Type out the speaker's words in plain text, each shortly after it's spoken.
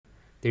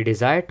The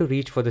desire to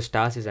reach for the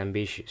stars is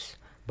ambitious,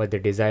 but the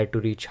desire to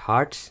reach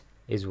hearts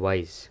is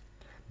wise.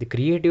 The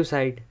creative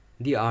side,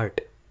 the art,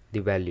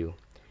 the value.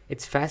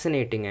 It's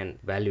fascinating and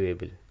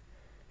valuable.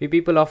 We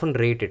people often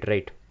rate it,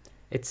 right?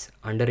 It's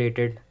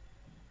underrated,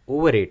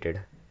 overrated,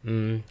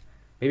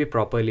 maybe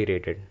properly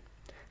rated.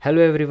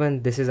 Hello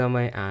everyone, this is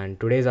Amay and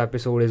today's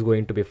episode is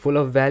going to be full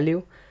of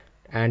value.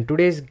 And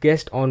today's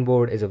guest on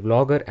board is a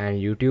vlogger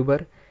and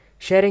YouTuber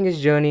sharing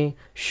his journey,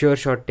 sure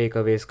short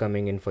takeaways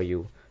coming in for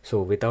you. So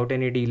without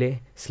any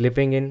delay,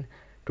 slipping in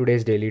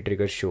today's Daily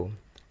Trigger Show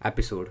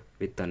episode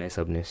with Tanay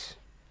Sabnis.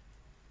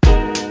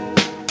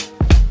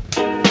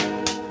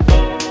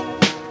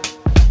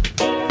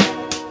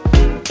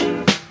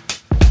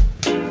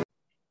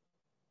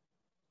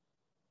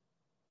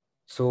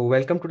 So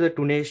welcome to the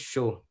today's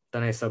show,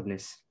 Tanay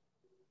Sabnis.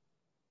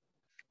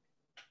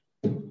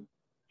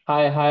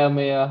 Hi,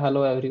 Ameya.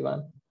 Hello,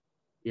 everyone.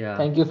 Yeah,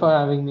 Thank you for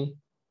having me.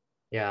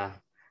 yeah.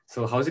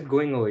 So how's it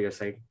going over your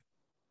side?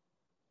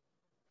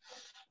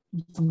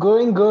 It's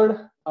going good.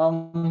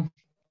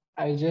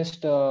 I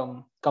just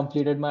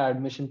completed my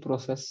admission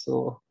process,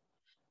 so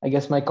I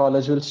guess my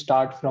college will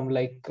start from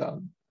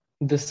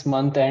this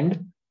month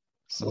end.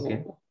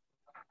 Okay. So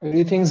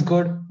everything's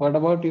good. What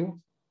about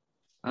you?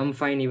 I'm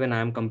fine, even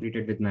I'm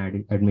completed with my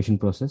admission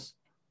process.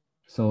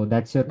 So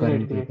that's your Great,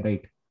 current take, great.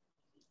 right?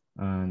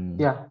 And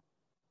Yeah.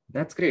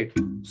 that's great.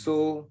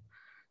 So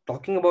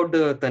talking about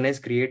the Tanay's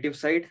creative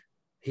side,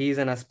 he is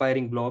an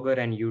aspiring blogger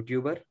and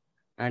YouTuber.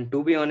 And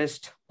to be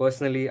honest,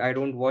 personally, I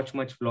don't watch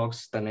much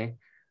vlogs, Tanay.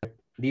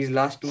 These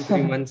last 2,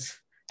 3 months,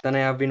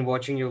 Tanay, I've been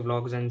watching your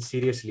vlogs, and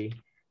seriously,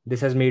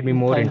 this has made me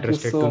more Thank you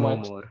interested to so know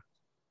much. more.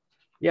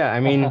 Yeah, I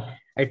mean,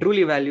 I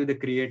truly value the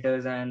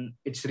creators, and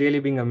it's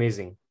really been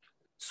amazing.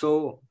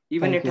 So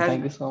even it has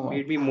Thank you so much.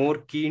 made me more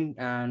keen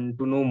and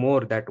to know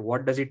more that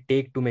what does it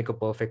take to make a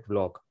perfect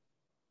vlog.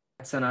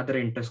 That's another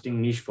interesting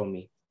niche for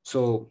me.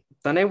 So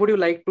Tanay, would you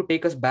like to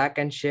take us back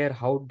and share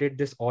how did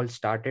this all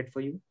started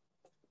for you?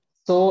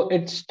 So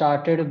it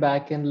started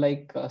back in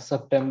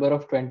September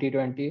of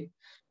 2020.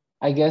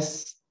 I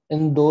guess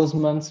in those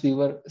months we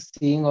were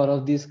seeing all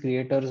of these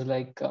creators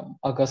like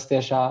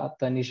Agastya Shah,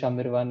 Tanisha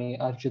Mirwani,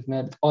 Archit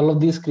Mehr. All of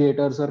these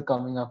creators were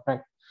coming up.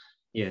 Right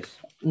Yes.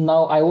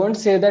 now, I won't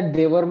say that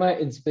they were my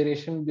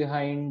inspiration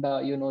behind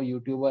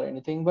YouTube or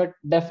anything, but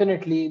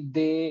definitely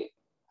they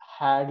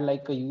had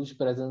like a huge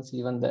presence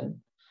even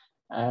then.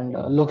 And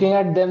Okay. looking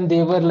at them,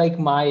 they were like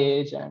my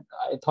age, and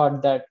I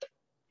thought that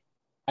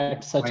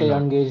at such Why a not?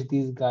 young age,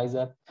 these guys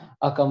are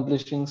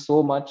accomplishing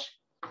so much.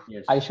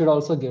 I Yes. should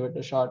also give it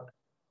a shot. Yeah,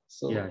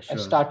 So I sure.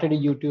 started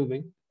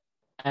YouTubing.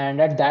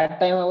 And at that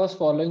time, I was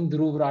following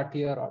Dhruv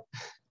Rathi a lot.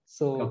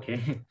 So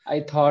Okay.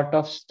 I thought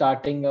of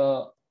starting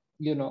a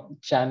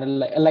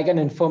channel like an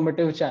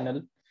informative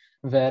channel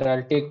where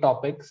I'll take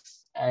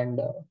topics. And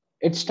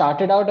it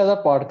started out as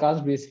a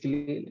podcast,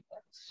 basically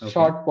Okay.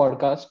 short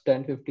podcast,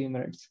 10-15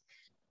 minutes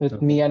with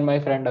Okay. me and my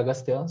friend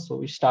Agastya. So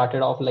we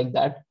started off like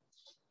that.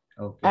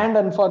 Okay. And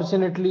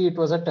unfortunately, it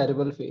was a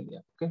terrible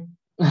failure. Okay.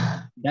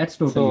 That's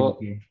totally So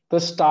okay. the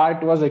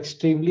start was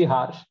extremely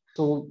harsh.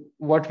 So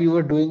what we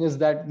were doing is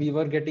that we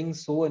were getting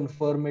so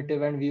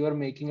informative and we were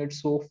making it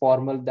so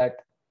formal that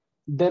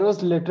there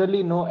was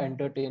literally no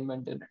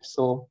entertainment in it.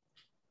 So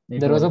It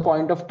there was was a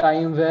point of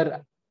time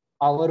where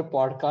our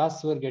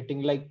podcasts were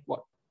getting like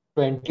what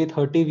 20,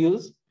 30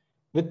 views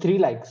with 3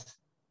 likes.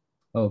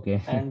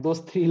 okay. And those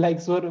 3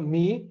 likes were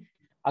me,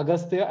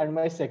 Agastya, and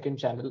my second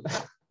channel.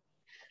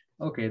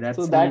 Okay, So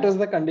that's I that mean, was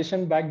the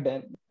condition back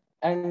then.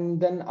 And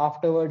then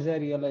afterwards, I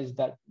realized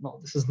that no,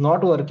 this is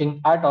not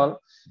working at all,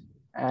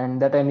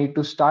 and that I need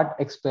to start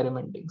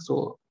experimenting.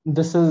 So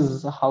this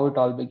is how it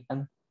all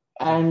began.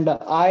 And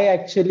I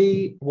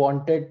actually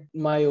wanted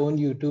my own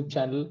YouTube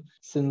channel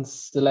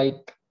since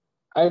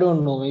I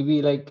don't know,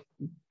 maybe like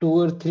 2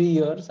 or 3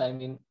 years. I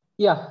mean,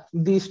 yeah,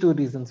 these two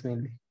reasons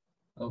mainly.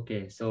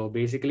 okay. So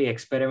basically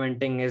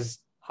experimenting is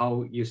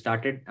how you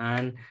started,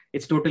 and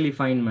it's totally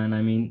fine, man.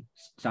 I mean,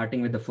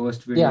 starting with the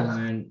first video Yeah,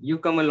 and you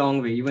come a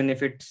long way, even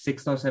if it's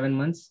 6 or 7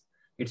 months,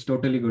 it's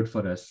totally good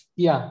for us.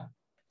 yeah,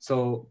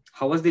 So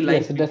how was the yes,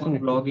 life before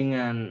definitely. vlogging,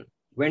 and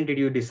when did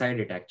you decide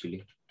it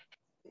actually?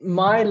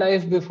 My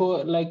life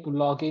before like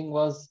vlogging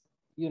was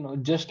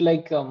just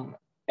like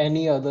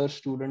any other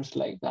students.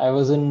 Like I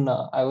was in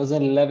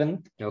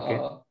 11th,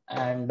 Okay.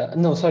 and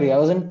no, sorry, I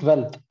was in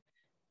 12th.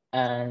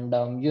 And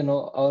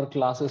our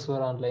classes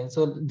were online,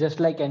 so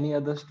just like any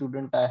other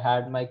student, I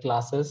had my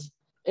classes.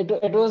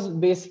 It was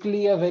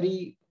basically a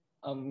very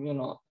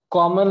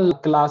common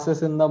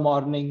classes in the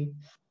morning,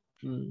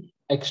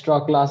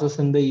 extra classes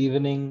in the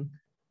evening,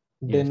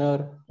 Yes. dinner,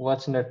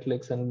 watch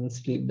Netflix, and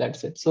sleep.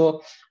 That's it.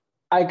 So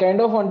I kind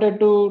of wanted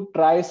to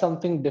try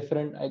something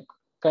different. I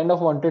kind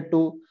of wanted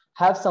to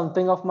have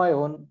something of my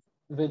own,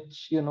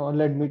 which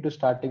led me to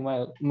starting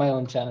my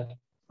own channel.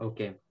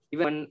 Okay.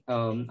 Even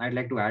I'd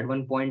like to add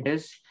one point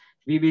is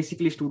we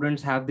basically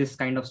students have this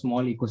kind of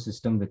small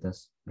ecosystem with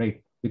us,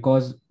 right?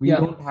 Because we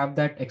Yeah, don't have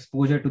that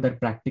exposure to that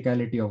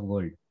practicality of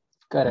world. And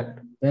correct.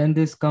 then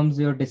this comes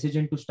your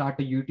decision to start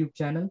a YouTube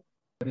channel.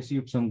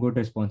 received some good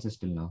responses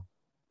till now.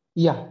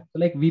 Yeah, So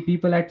like we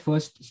people at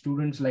first,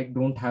 students like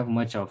don't have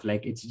much of,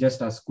 like it's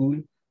just our school,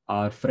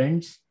 our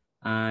friends,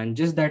 and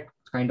just that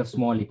kind of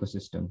small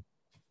ecosystem.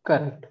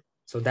 correct.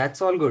 So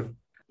that's all good.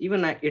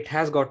 Even it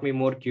has got me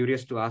more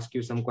curious to ask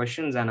you some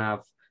questions, and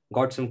I've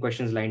got some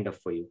questions lined up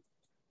for you.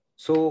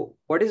 So,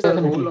 what is the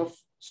role Definitely. of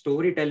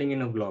storytelling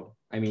in a vlog?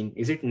 I mean,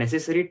 is it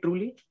necessary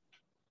truly?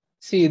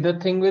 See, the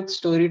thing with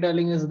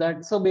storytelling is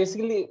that, so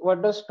basically,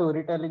 what does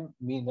storytelling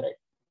mean, right?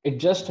 It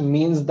just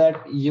means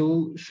that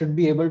you should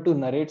be able to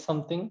narrate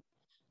something.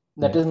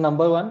 That Yes. is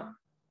number one.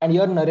 And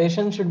your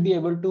narration should be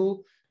able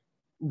to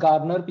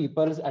garner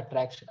people's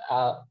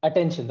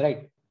attention,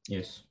 right?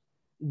 Yes.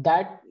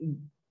 That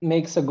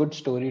makes a good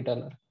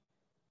storyteller.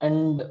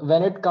 And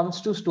when it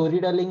comes to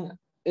storytelling,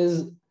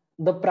 is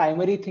the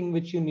primary thing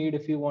which you need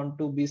if you want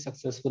to be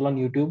successful on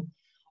YouTube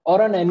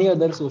or on any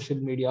other social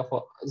media,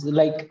 for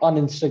like on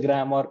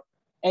Instagram or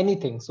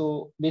anything.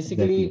 So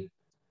Exactly. basically,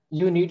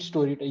 you need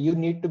storytelling. You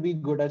need to be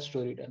good at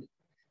storytelling,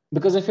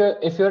 because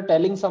if you're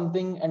telling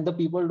something and the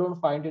people don't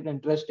find it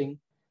interesting,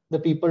 the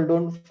people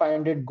don't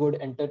find it good,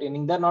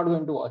 entertaining, they're not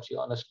going to watch you,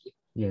 honestly.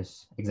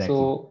 Yes, exactly.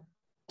 So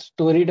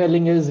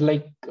storytelling is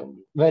like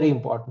very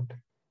important.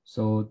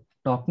 So,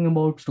 talking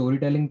about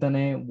storytelling,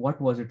 Tane, what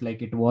was it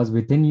like? It was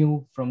within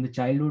you from the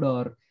childhood,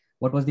 or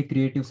what was the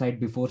creative side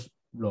before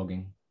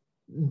vlogging?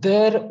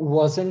 There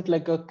wasn't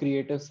like a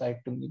creative side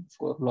to me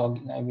for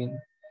vlogging. I mean,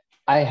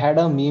 I had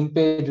a meme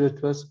page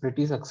which was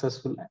pretty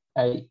successful.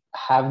 I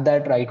have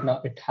that right now.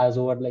 It has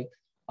over like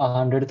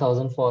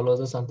 100,000 followers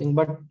or something.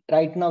 But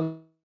right now,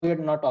 we are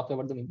not talking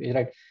about the meme page,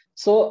 right?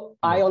 So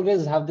I Yes.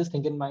 always have this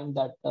thing in mind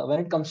that when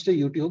it comes to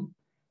YouTube,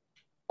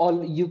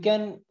 all you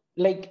can,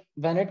 like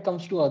when it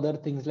comes to other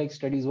things like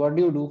studies, what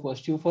do you do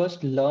first? You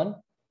first learn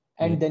Yes.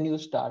 and then you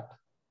start.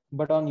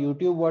 But on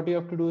YouTube, what you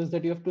have to do is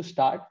that you have to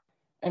start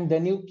and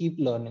then you keep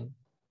learning.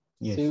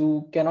 So Yes.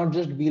 you cannot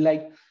just be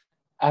like,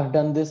 I've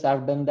done this,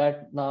 I've done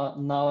that,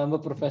 now I'm a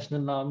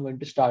professional, now I'm going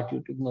to start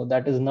YouTube. No,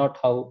 that is not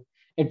how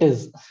it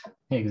is.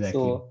 Exactly.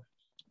 So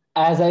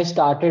as I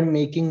started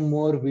making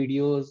more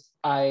videos,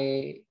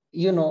 I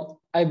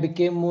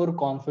became more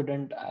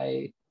confident.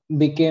 I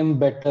became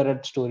better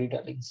at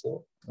storytelling.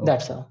 So Okay.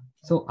 that's how.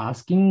 So,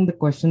 asking the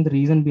question, the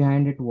reason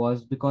behind it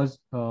was because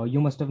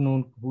you must have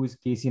known who is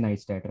Casey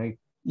Neistat, right?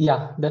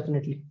 Yeah,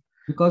 definitely.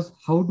 Because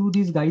how do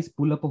these guys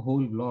pull up a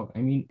whole vlog?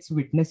 I mean, it's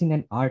witnessing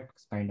an art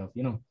kind of,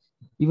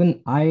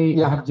 even I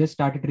have Yeah. just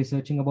started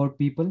researching about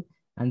people,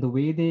 and the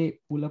way they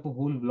pull up a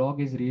whole vlog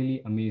is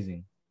really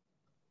amazing.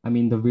 I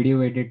mean, the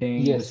video editing,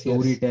 the Yes, yes.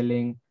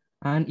 storytelling,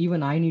 and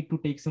even I need to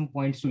take some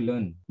points to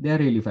learn. They are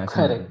really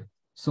fascinating. Correct.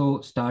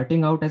 So,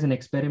 starting out as an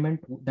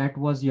experiment, that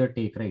was your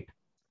take, right?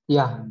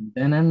 Yeah.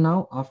 Then and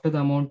now, after the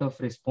amount of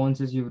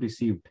responses you've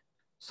received.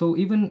 So,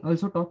 even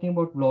also talking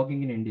about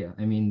vlogging in India,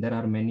 I mean, there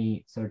are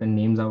many certain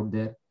names out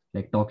there,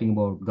 like talking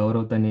about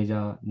Gaurav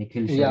Taneja,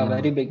 Nikhil Yeah,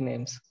 very Sharma, big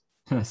names.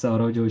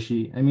 Saurav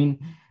Joshi. I mean,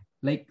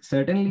 like,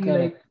 certainly, like,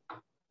 Correct.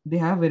 they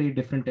have very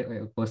different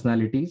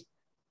personalities.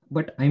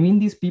 But I mean,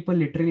 these people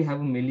literally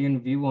have a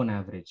million view on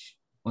average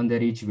on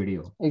their each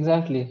video.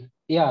 Exactly.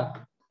 Yeah.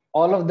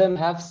 All of them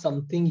have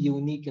something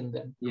unique in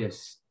them.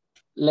 Yes,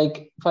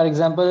 Like, for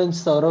example, in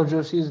Saurav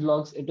Joshi's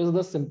vlogs, it is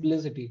the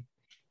simplicity.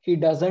 He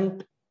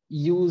doesn't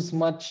use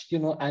much,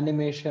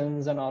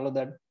 animations and all of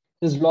that.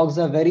 His vlogs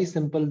are very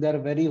simple, they're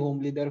very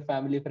homely, they're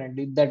family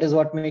friendly. That is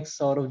what makes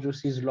Saurav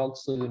Joshi's vlogs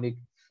so unique.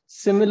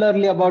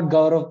 Similarly, about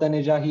Gaurav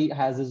Taneja, he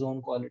has his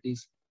own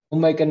qualities.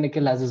 Mumbai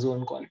Nikhil has his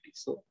own qualities.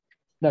 So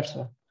that's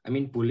why. I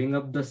mean, pulling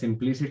up the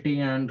simplicity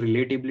and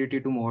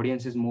relatability to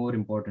audience is more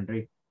important,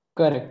 right?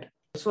 Correct.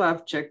 Also,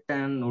 I've checked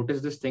and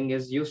noticed this thing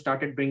is you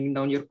started bringing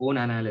down your own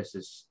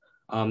analysis.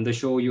 The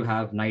show you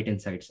have Night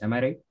Insights, am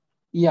I right?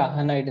 Yeah,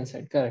 a night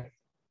inside. Correct.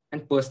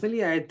 And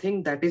personally, I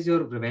think that is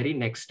your very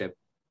next step,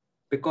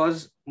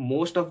 because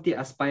most of the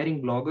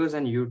aspiring bloggers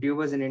and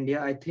YouTubers in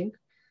India, I think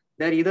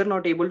they're either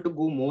not able to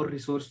go more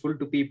resourceful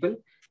to people.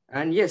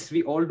 And yes,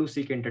 we all do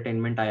seek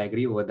entertainment. I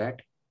agree over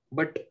that.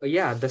 But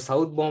yeah, the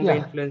South Bombay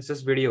Yeah.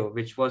 influences video,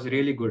 which was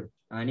really good.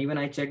 And even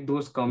I checked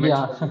those comments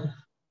Yeah. for you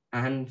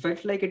and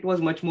felt like it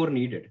was much more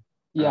needed.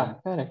 And Yeah.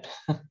 Correct.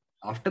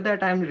 after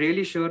that, I'm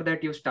really sure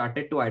that you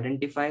started to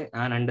identify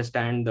and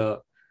understand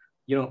the,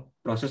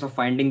 process of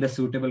finding the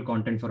suitable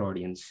content for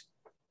audience.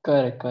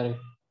 Correct. Correct.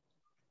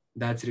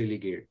 That's really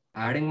great.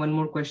 Adding one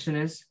more question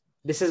is,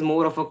 this is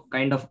more of a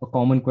kind of a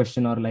common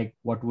question, or like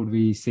what would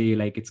we say,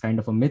 like it's kind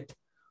of a myth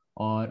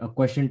or a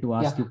question to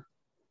ask Yeah. you.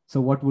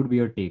 So what would be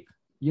your take?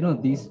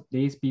 These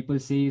days people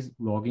say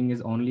vlogging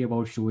is only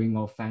about showing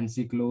off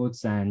fancy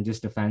clothes and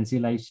just a fancy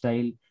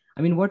lifestyle.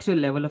 I mean, what's your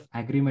level of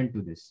agreement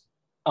to this?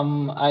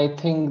 I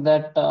think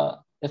that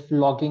if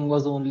vlogging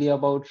was only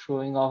about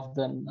showing off,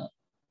 then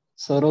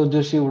Saurav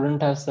Joshi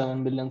wouldn't have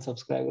 7 billion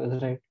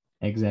subscribers, right?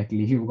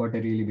 Exactly. You've got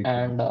a really big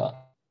point. And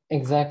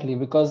exactly,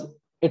 because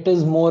it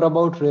is more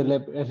about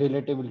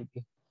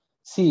relatability.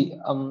 See,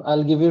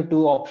 I'll give you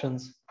two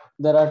options.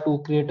 There are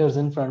two creators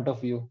in front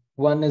of you.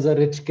 One is a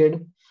rich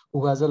kid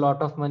who has a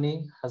lot of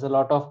money, has a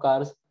lot of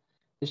cars,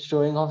 is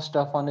showing off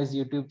stuff on his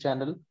YouTube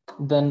channel.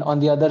 Then on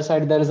the other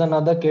side, there is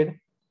another kid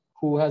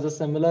who has a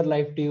similar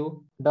life to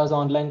you, does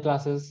online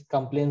classes,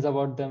 complains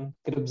about them,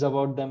 cribs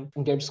about them,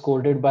 gets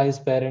scolded by his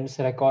parents,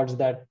 records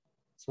that.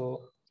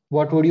 So,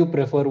 what would you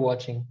prefer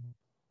watching?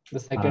 The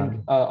Uh,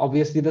 second,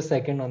 obviously, the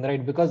second one,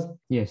 right? Because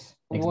yes,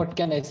 what exactly.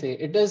 can I say?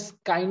 It is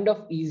kind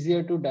of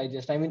easier to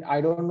digest. I mean, I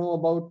don't know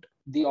about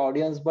the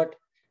audience, but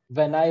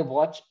when I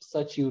watch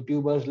such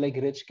YouTubers like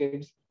Rich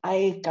Kids,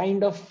 I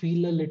kind of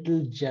feel a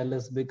little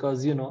jealous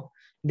because,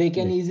 they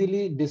can Yes,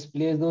 easily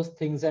display those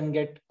things and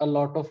get a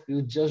lot of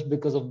views just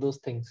because of those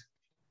things.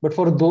 But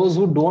for those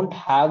who don't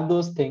have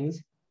those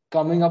things,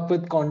 coming up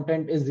with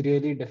content is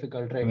really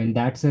difficult, I right? mean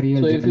that's a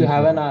real So if you journey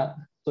have for an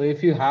them. so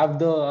if you have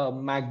the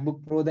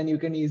MacBook Pro, then you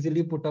can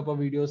easily put up a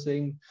video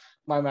saying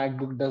my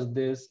MacBook does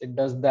this, it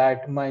does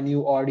that, my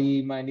new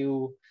Audi,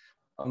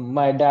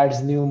 my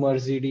dad's new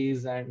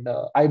Mercedes, and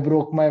I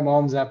broke my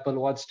mom's Apple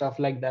Watch, stuff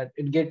like that.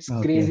 It gets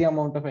crazy Okay.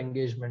 amount of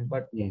engagement,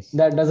 but Yes.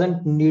 that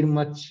doesn't need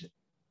much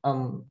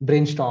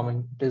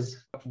brainstorming. It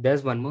is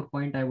There's one more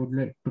point I would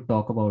like to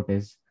talk about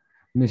is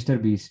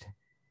Mr. Beast.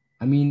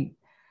 I mean,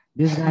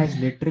 this guy has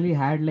literally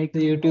had like,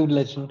 the YouTube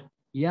legend.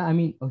 yeah, I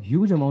mean, a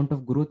huge amount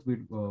of growth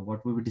with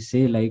what we would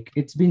say. Like,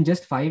 it's been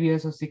just 5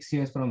 years or 6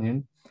 years from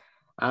him,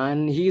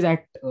 and he's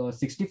at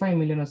 65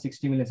 million or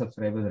 60 million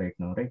subscribers right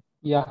now, right?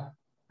 Yeah,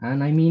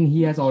 And I mean,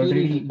 he has he'll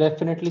already,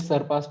 definitely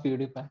surpass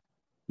PewDiePie.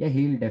 yeah,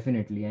 he'll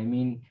definitely. I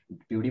mean,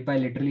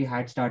 PewDiePie literally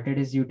had started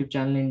his YouTube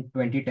channel in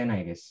 2010,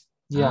 I guess.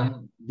 Yeah.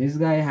 And this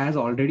guy has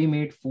already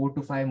made 4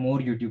 to 5 more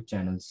YouTube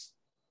channels.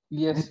 And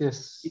Yes, he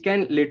yes.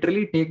 can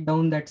literally take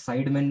down that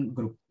Sidemen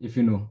group, if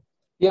you know.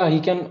 Yeah, he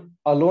can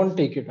alone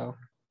take it out.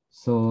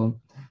 So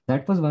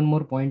that was one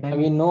more point. I I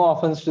mean, mean, no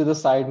offense to the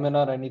Sidemen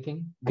or anything.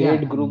 yeah,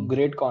 Great I group, mean,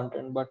 great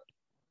content, but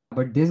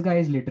but this guy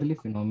is literally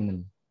phenomenal.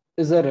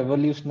 is a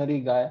revolutionary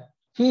guy.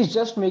 He's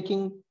just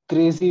making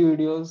crazy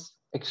videos,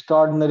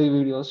 extraordinary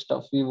videos,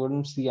 stuff we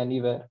wouldn't see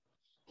anywhere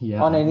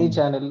Yeah, on I any mean,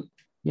 channel,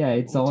 yeah,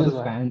 it's which all is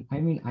why. fan. I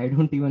mean, I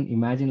don't even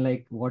imagine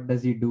like what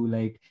does he do,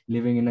 like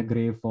living in a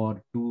grave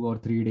for 2 or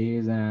 3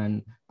 days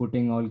and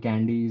putting all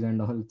candies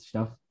and all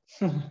stuff.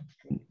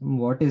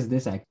 What is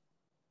this act?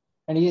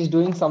 And he's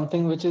doing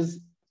something which is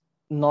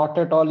not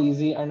at all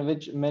easy and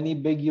which many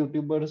big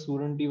YouTubers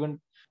wouldn't even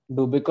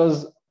do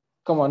because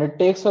come on, it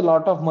takes a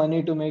lot of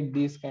money to make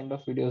these kind of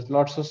videos,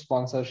 lots of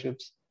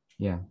sponsorships.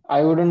 Yeah,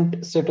 I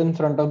wouldn't sit in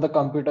front of the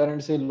computer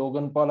and say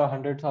Logan Paul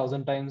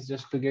 100,000 times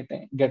just to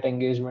get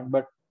engagement,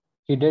 but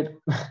he did.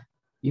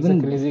 He's a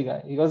even crazy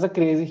guy. He was a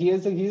crazy.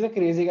 He's a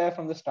crazy guy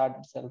from the start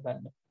itself,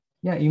 and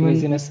yeah, even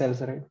craziness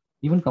sells, right?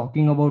 even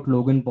talking about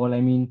Logan Paul,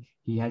 I mean,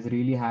 he has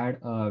really had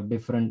a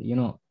different,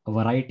 a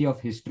variety of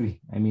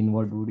history. I mean,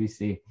 what would we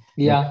say? Like,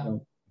 Yeah,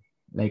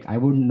 like I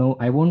wouldn't know,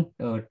 I won't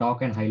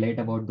talk and highlight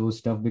about those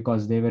stuff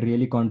because they were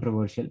really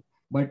controversial.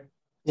 But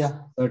yeah,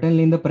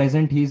 certainly in the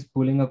present, he's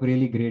pulling up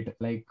really great.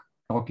 Like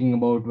talking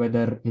about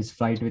whether his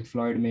fight with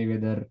Floyd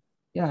Mayweather.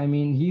 Yeah, I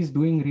mean, he's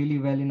doing really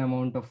well in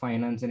amount of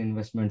finance and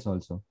investments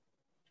also.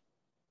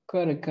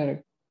 correct,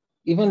 correct.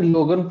 Even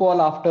Logan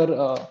Paul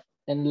after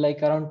in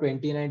like around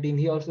 2019,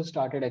 he also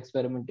started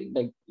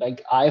experimenting.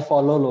 Like I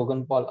follow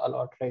Logan Paul a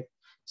lot, right?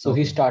 So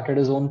he Okay. started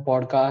his own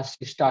podcast.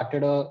 He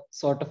started a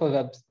sort of a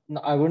web.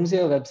 No, I wouldn't say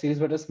a web series,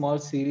 but a small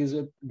series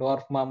with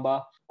Dwarf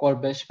Mamba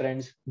called Best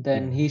Friends. Yeah.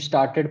 Then he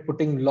started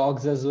putting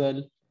vlogs as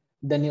well.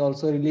 Then he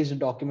also released a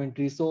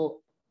documentary.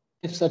 So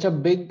if such a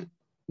big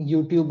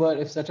YouTuber,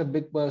 if such a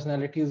big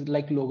personality is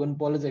like Logan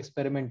Paul is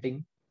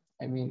experimenting,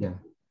 I mean,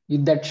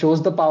 Yeah. that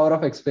shows the power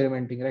of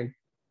experimenting, right?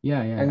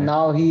 Yeah. Yeah. And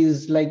now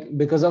he's like,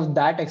 because of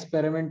that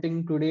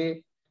experimenting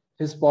today,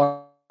 his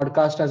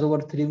podcast has over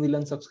 3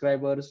 million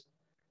subscribers.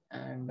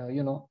 And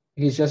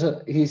he's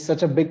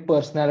such a big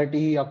personality.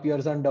 He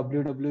appears on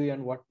WWE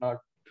and whatnot.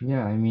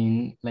 Yeah, I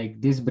mean, like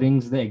this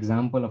brings the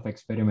example of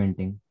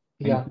experimenting.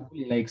 And Yeah,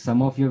 truly, like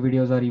some of your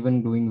videos are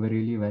even doing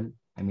really well.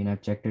 I mean,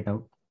 I've checked it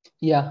out.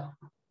 yeah.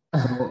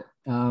 So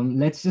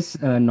let's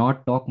just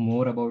not talk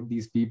more about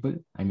these people.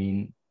 I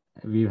mean,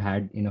 we've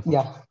had enough of.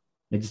 Yeah,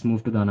 Let's just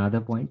move to the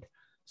another point.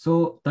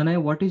 So, Tanay,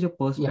 what is your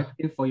yeah.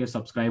 perspective for your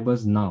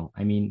subscribers now?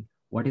 I mean,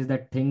 what is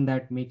that thing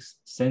that makes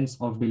sense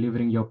of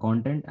delivering your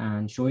content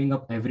and showing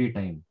up every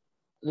time?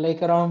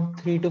 Like around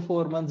 3 to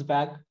 4 months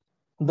back,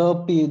 the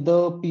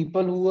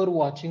people who were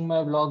watching my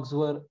vlogs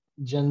were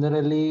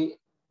generally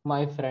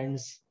my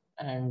friends,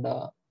 and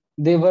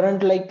they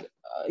weren't like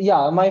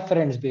yeah, my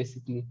friends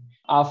basically.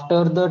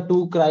 After the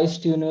two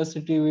Christ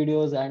University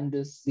videos and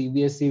this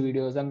CBSE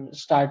videos, I'm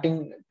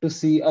starting to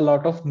see a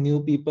lot of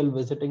new people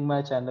visiting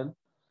my channel.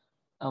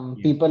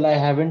 Yes. People I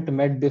haven't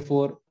met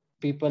before,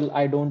 people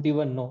I don't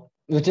even know,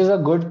 which is a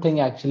good thing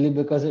actually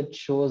because it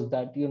shows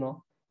that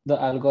the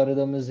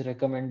algorithm is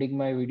recommending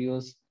my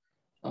videos,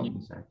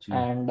 Yes, actually.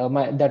 and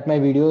my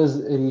video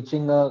is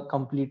reaching a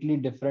completely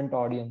different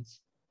audience.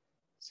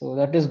 So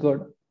that is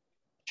good.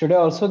 Should I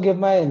also give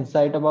my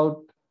insight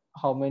about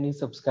how many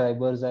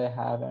subscribers I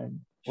have and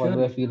what Sure,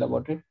 do I you feel can.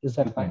 about it? Is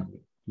You that fine? can.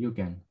 You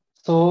can.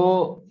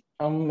 So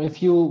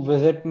If you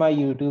visit my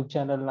YouTube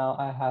channel now,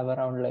 I have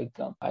around like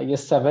I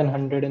guess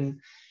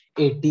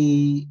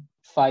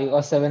 785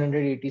 or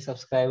 780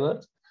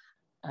 subscribers.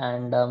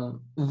 And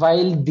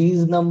while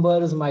these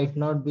numbers might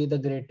not be the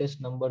greatest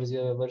numbers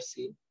you've ever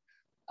seen,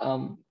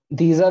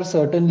 these are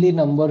certainly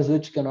numbers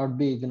which cannot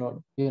be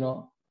ignored.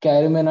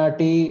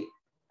 Kariminati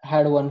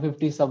had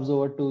 150 subs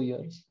over 2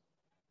 years,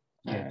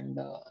 Yes. and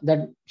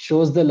that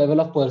shows the level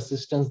of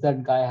persistence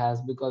that guy has,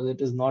 because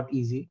it is not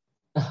easy.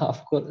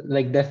 Of course,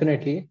 like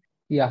definitely,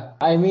 yeah.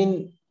 I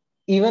mean,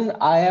 even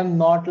I am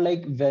not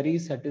like very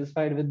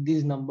satisfied with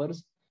these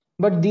numbers,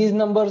 but these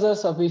numbers are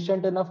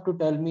sufficient enough to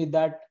tell me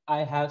that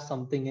I have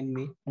something in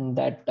me, and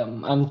that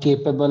I'm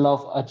capable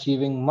of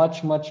achieving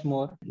much, much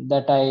more.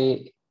 That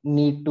I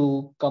need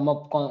to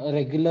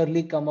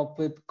regularly come up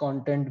with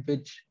content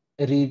which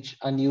reach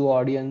a new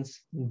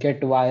audience,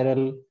 get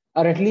viral,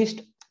 or at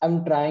least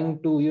I'm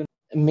trying to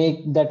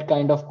make that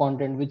kind of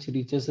content which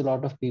reaches a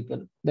lot of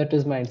people. That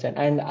is my intent,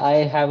 and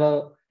I have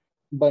a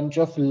bunch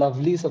of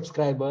lovely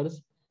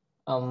subscribers.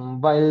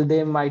 While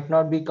they might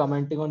not be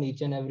commenting on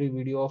each and every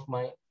video of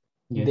mine,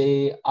 Yes.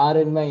 they are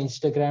in my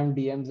Instagram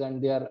DMs,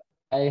 and they are.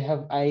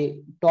 I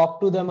talk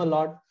to them a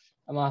lot.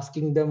 I'm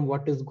asking them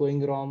what is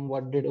going wrong,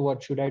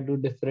 what should I do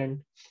different,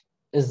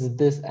 is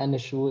this an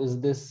issue, is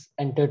this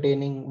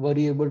entertaining, were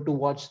you able to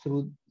watch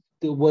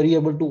were you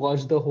able to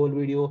watch the whole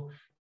video,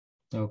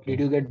 did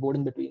you Okay. get bored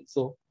in between?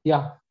 So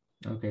yeah.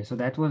 Okay. So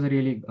that was a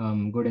really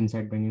good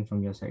insight bringing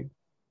from your side.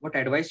 What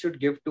advice should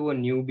give to a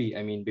newbie?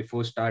 I mean,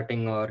 before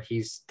starting, or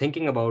he's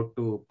thinking about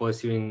to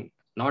pursuing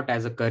not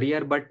as a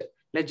career, but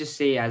let's just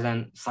say as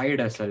an side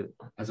hustle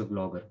as a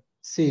blogger.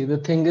 See, the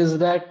thing is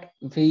that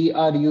we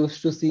are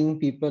used to seeing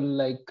people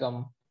like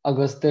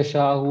Agastya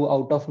Shah, who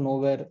out of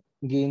nowhere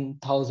gain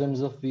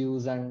thousands of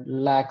views and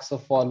lakhs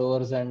of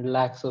followers and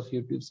lakhs of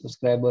YouTube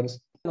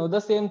subscribers. The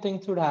same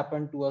thing should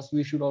happen to us.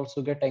 We should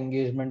also get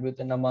engagement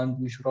within a month.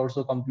 We should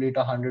also complete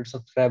 100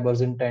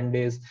 subscribers in 10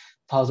 days,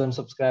 1,000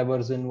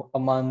 subscribers in a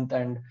month,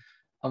 and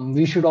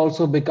we should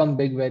also become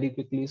big very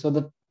quickly. So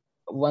the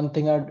one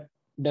thing I'd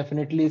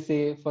definitely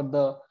say for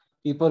the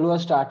people who are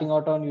starting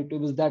out on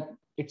YouTube is that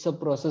it's a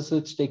process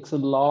which takes a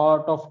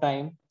lot of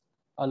time,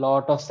 a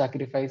lot of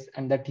sacrifice,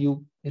 and that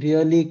you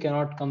really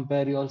cannot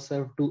compare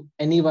yourself to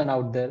anyone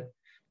out there,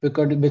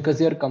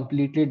 because you're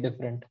completely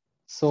different.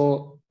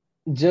 So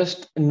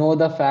just know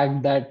the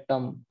fact that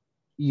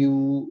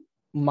you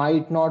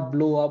might not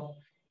blow up,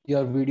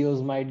 your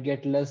videos might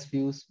get less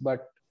views,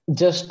 but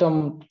just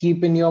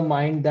keep in your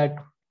mind that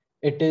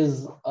it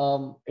is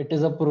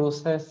a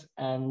process,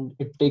 and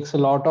it takes a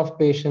lot of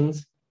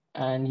patience,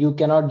 and you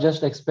cannot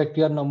just expect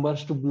your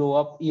numbers to blow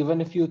up,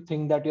 even if you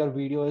think that your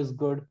video is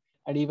good,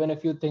 and even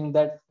if you think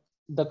that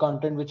the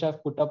content which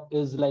I've put up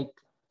is like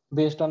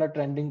based on a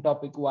trending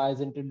topic, why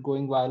isn't it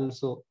going viral?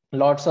 So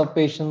lots of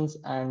patience,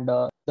 and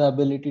the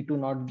ability to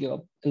not give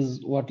up is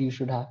what you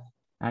should have.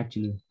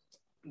 Actually,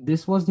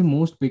 this was the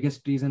most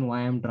biggest reason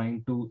why I'm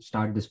trying to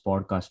start this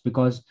podcast,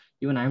 because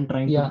even I'm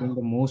trying to Yeah, bring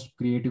the most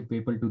creative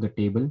people to the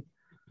table.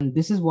 And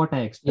this is what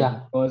I expect,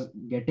 yeah, because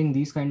getting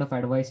these kind of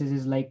advices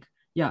is like,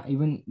 yeah,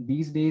 even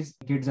these days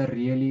kids are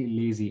really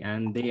lazy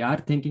and they are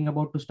thinking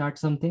about to start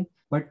something,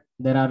 but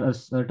there are a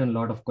certain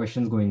lot of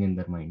questions going in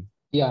their mind.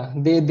 yeah.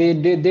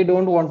 They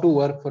don't want to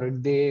work for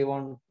it. They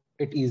want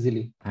it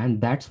easily. And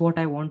that's what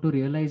I want to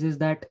realize, is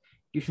that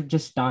you should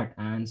just start,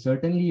 and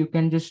certainly you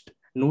can just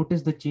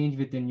notice the change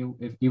within you,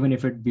 if even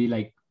if it be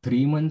like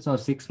 3 months or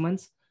 6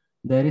 months,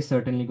 there is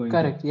certainly going to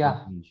Correct. be a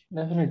Yeah, change.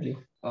 definitely.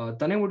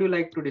 Tane, would you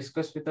like to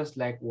discuss with us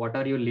like what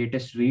are your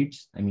latest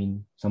reads? I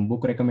mean, some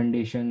book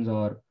recommendations,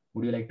 or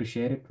would you like to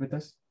share it with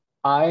us?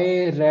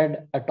 I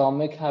read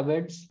Atomic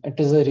Habits. It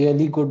is a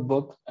really good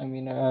book. I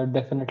mean, I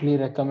definitely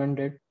recommend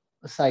it.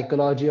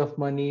 Psychology of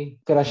Money,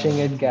 Crushing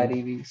It,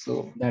 Gary Vee.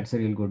 So, That's a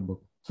real good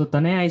book. So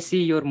Tane, I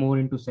see you're more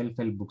into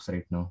self-help books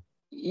right now.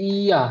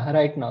 yeah,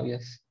 right now,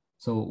 yes.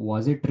 So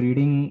was it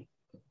reading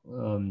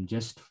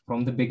just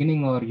from the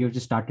beginning, or you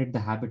just started the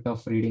habit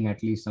of reading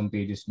at least some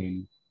pages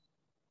daily?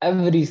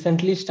 I've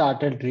recently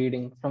started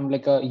reading from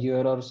like a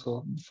year or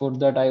so. Before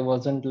that, I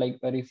wasn't like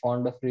very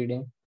fond of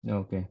reading.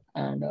 Okay.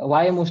 And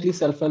why mostly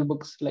self-help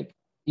books? Like,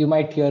 you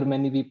might hear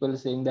many people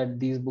saying that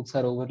these books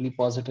are overly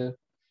positive,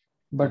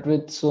 Yeah. but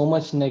with so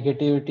much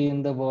negativity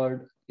in the world,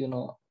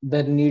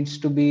 there needs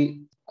to be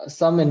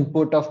some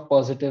input of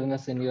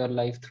positiveness in your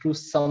life through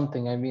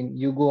something. I mean,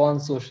 you go on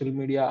social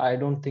media, I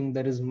don't think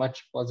there is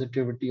much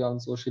positivity on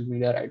social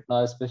media right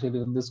now, especially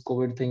with this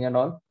COVID thing and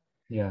all.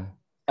 Yeah.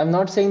 I'm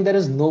not saying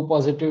there is no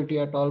positivity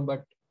at all,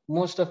 but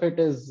most of it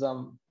is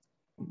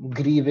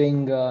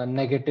grieving,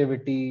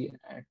 negativity,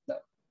 and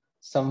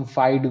some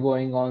fight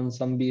going on,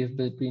 some beef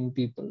between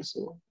people.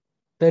 So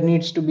there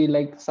needs to be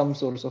like some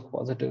source of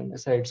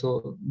positiveness, right?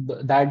 So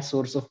that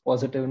source of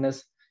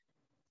positiveness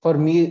for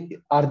me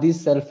are these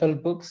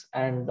self-help books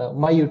and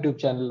my YouTube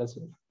channel as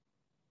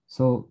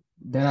So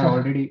there are well.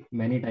 already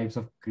many types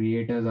of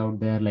creators out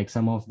there. Like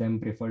some of them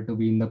prefer to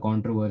be in the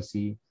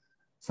controversy.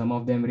 Some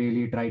of them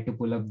really try to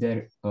pull up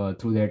their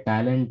through their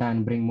talent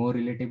and bring more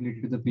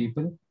relatability to the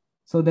people.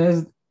 So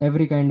there's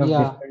every kind of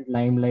Yeah. different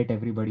limelight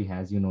everybody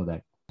has, you know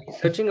that.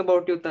 Searching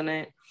about you, Tanay,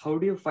 how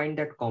do you find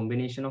that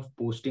combination of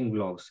posting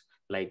vlogs?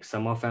 Like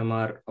some of them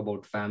are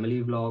about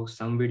family vlogs,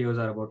 some videos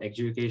are about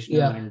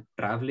educational Yeah. and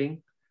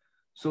traveling.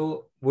 So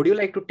would you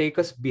like to take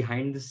us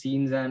behind the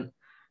scenes and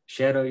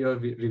share your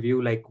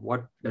review? Like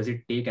what does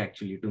it take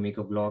actually to make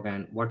a vlog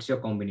and what's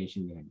your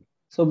combination behind it?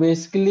 So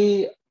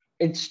basically,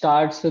 it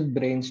starts with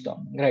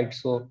brainstorming, right?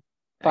 So,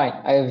 fine,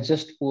 I have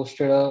just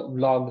posted a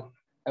vlog.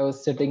 I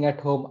was sitting at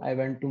home. I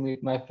went to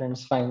meet my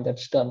friends. Fine,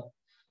 that's done.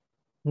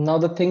 Now,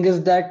 the thing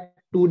is that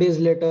 2 days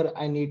later,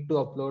 I need to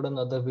upload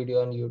another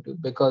video on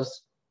YouTube because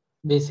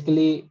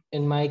basically,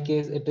 in my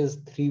case, it is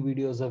 3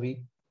 videos a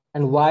week.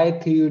 And why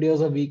 3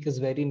 videos a week is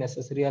very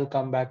necessary. I'll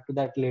come back to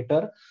that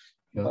later.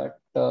 Yeah.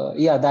 But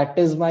yeah, that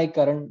is my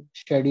current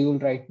schedule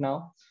right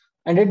now.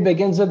 And it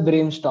begins with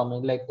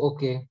brainstorming like,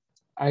 okay,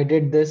 I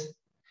did this,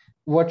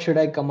 what should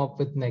I come up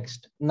with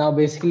next? Now,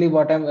 basically,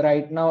 what I'm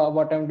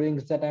doing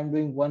is that I'm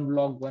doing one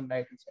vlog, one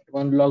night inside,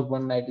 one vlog,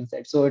 one night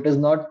inside. So it is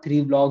not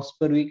 3 vlogs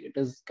per week. It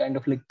is kind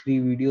of like 3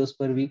 videos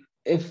per week.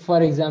 If,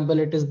 for example,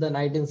 it is the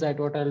night inside,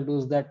 what I'll do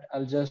is that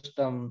I'll do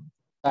some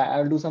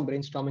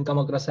brainstorming, come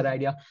across an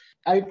idea.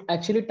 I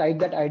actually type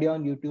that idea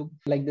on YouTube.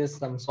 Like this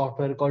some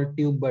software called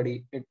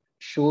TubeBuddy. It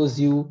shows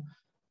you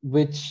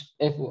which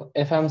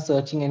if I'm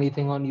searching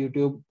anything on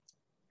YouTube,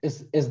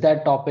 is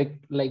that topic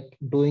like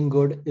doing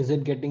good, is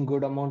it getting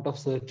good amount of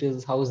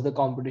searches, how is the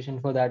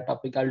competition for that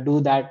topic. I'll do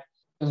that.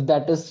 If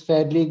that is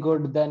fairly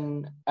good,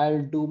 then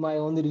I'll do my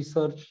own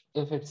research.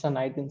 If it's a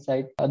night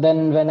insight,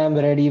 then when I'm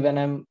ready, when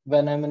I'm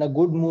in a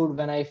good mood,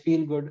 when I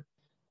feel good,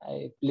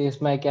 I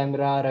place my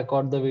camera,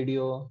 record the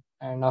video,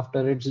 and after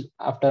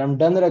I'm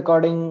done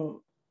recording,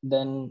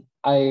 then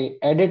I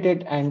edit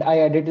it, and I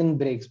edit in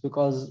breaks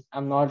because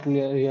I'm not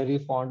really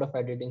fond of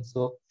editing.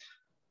 So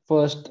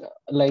first,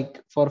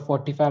 like for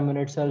 45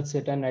 minutes I'll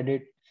sit and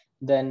edit,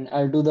 then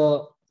I'll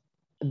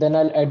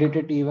edit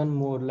it even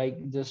more,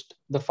 like just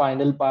the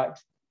final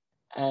parts,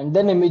 and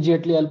then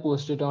immediately I'll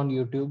post it on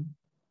YouTube.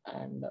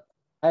 And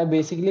I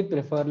basically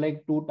prefer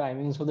like two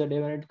timings for the day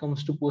when it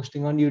comes to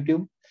posting on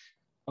YouTube.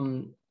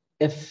 um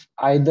if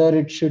either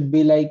it should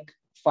be like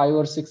 5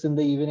 or 6 in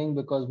the evening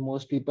because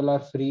most people are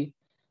free,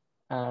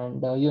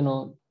 and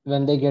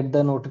when they get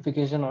the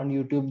notification on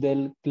YouTube,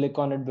 they'll click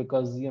on it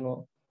because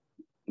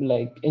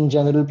like in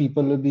general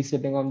people will be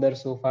sitting on their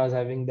sofas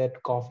having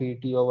that coffee,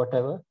 tea, or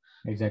whatever.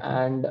 Exactly.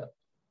 And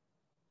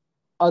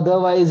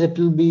otherwise it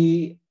will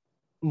be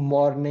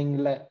morning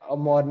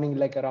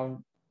like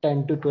around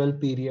 10 to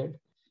 12 period.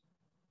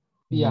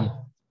 Mhm. Yeah,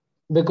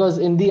 because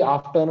in the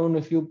afternoon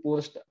if you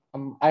post,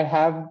 I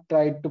have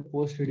tried to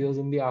post videos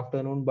in the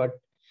afternoon, but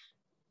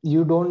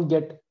you don't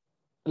get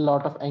a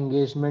lot of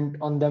engagement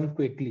on them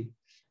quickly.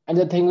 And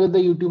the thing with the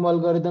YouTube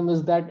algorithm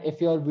is that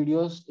if your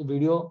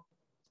video,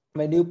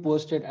 when you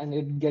post it and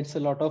it gets a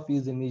lot of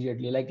views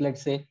immediately, like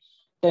let's say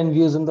 10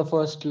 views in the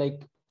first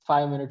like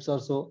 5 minutes or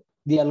so,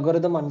 the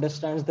algorithm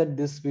understands that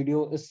this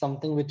video is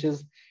something which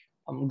is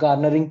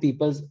garnering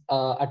people's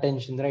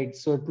attention, right?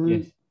 So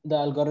Yes. the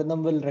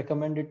algorithm will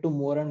recommend it to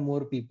more and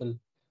more people,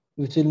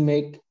 which will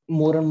make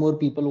more and more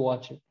people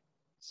watch it.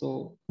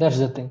 So that's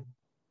the thing.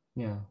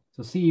 Yeah.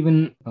 So see,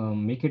 even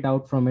make it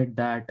out from it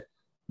that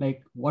like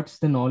what's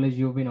the knowledge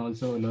you've been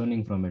also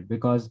learning from it?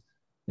 Because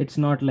it's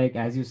not like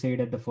as you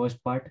said at the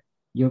first part,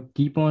 you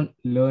keep on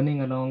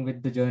learning along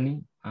with the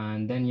journey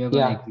and then you're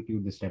gonna Yeah,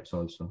 execute the steps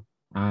also.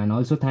 And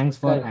also thanks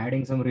for correct.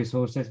 adding some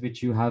resources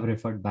which you have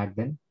referred back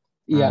then.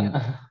 And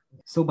Yeah.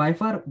 so by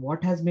far,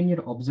 what has been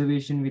your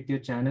observation with your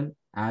channel?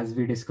 As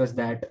we discussed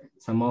that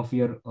some of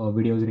your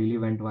videos really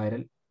went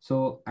viral.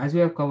 So as we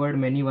have covered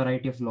many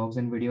variety of vlogs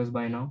and videos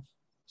by now,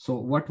 so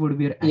what would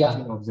be your Yeah,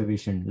 actual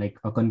observation, like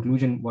a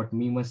conclusion, what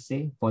we must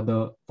say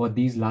for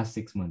these last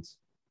 6 months?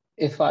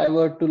 if I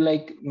were to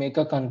like make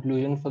a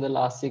conclusion for the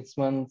last 6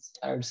 months,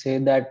 I would say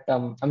that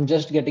I'm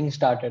just getting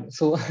started.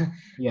 So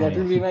Yeah, that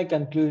will yeah. be my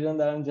conclusion,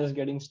 that I'm just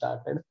getting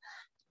started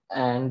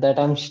and that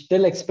I'm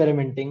still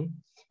experimenting.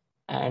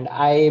 And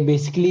I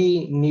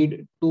basically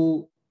need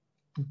two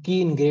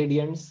key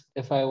ingredients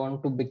if I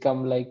want to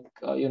become like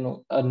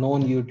a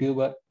known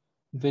YouTuber,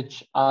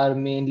 which are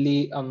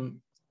mainly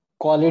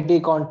quality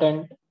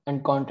content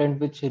and content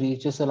which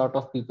reaches a lot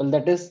of people.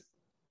 That is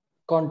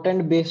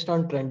content based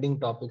on trending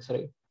topics,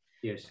 right?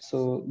 Yes.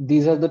 So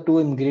these are the two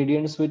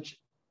ingredients which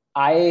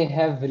I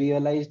have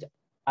realized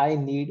I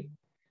need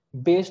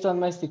based on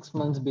my 6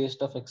 months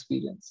based of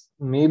experience.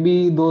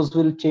 Maybe those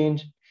will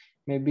change,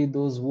 maybe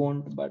those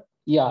won't, but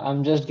yeah,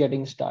 I'm just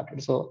getting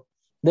started. So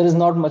there is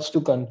not much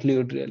to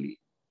conclude really.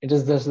 It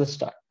is just the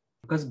start.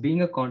 Because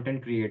being a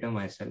content creator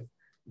myself,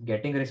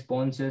 getting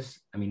responses,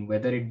 I mean,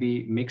 whether it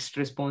be mixed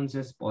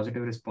responses,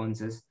 positive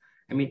responses,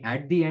 I mean,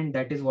 at the end,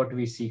 that is what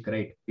we seek,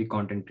 right? We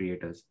content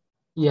creators.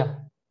 Yeah,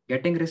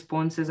 Getting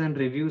responses and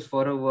reviews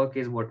for our work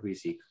is what we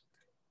seek.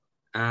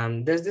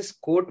 And there's this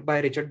quote by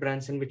Richard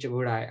Branson, which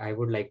I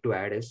would like to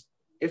add is,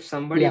 if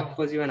somebody yeah,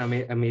 offers you an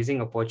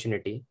amazing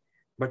opportunity,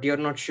 but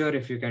you're not sure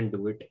if you can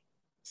do it,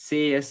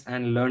 say yes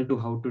and learn to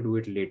how to do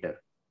it later.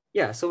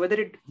 Yeah, so whether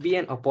it be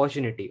an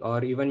opportunity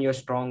or even your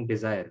strong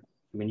desire,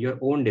 I mean, your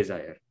own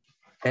desire,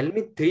 tell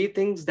me three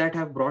things that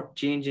have brought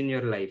change in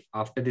your life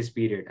after this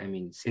period. I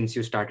mean, since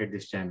you started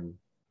this channel.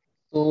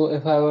 So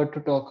if I were to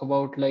talk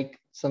about like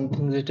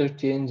something that have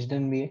changed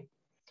in me,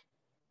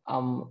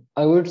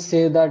 I would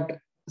say that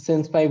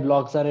since my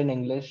vlogs are in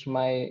English,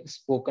 my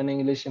spoken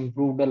English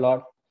improved a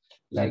lot.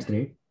 That's Like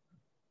great.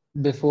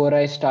 before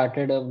I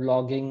started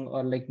vlogging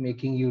or like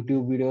making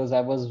YouTube videos,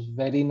 I was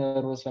very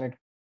nervous when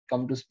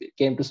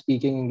came to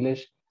speaking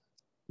English.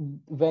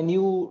 When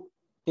you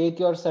take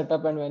your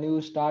setup and when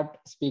you start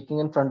speaking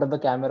in front of the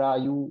camera,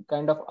 you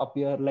kind of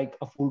appear like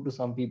a fool to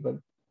some people.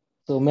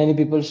 So many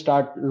people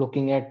start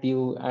looking at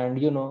you, and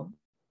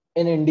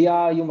in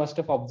India, you must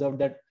have observed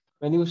that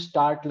when you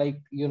start, like,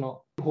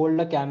 hold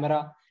a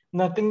camera,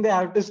 nothing they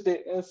have to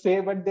say,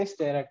 but they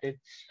stare at it.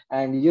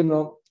 And,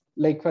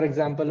 like, for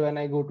example, when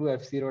I go to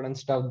FC Road and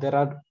stuff, there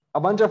are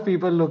a bunch of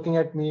people looking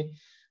at me.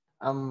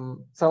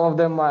 Some of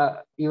them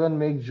even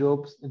make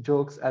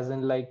jokes as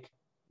in like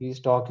he's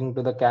talking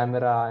to the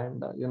camera,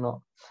 and,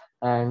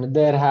 and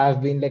there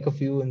have been like a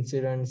few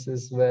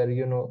incidences where,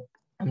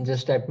 I'm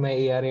just at my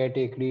area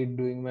take lead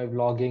doing my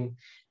vlogging,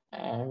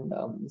 and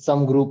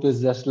some group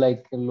is just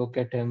like, look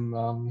at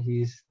him,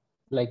 he's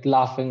like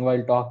laughing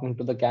while talking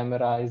to the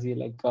camera. Is he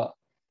like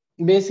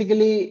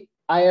basically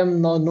I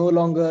am no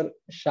longer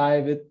shy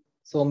with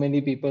so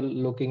many people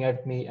looking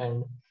at me,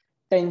 and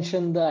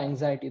tension, the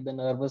anxiety, the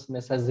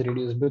nervousness has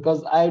reduced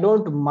because I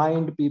don't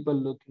mind people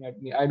looking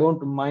at me. I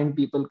don't mind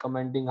people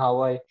commenting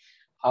how I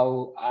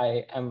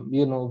am,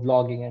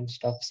 vlogging and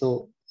stuff.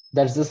 So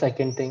that's the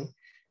second thing.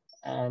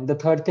 And the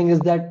third thing is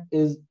that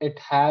is it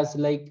has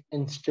like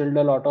instilled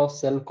a lot of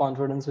self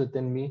confidence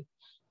within me.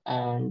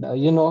 And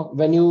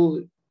when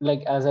you,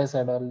 like as I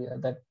said earlier,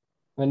 that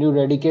when you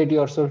dedicate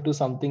yourself to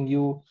something,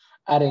 you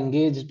are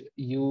engaged,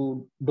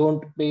 you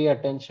don't pay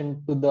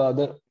attention to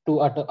the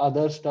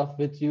other stuff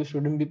which you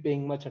shouldn't be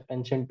paying much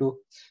attention to.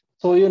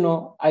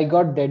 So I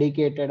got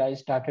dedicated, I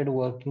started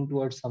working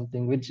towards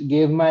something which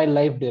gave my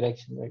life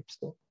direction, right?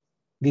 So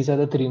these are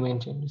the three main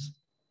changes.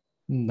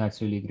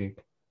 That's really great.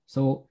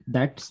 So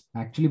that's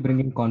actually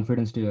bringing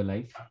confidence to your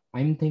life.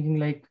 I'm thinking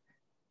like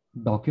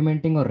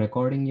documenting or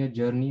recording your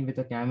journey with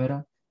a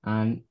camera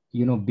and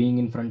being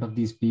in front of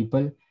these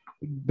people,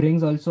 it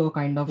brings also a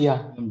kind of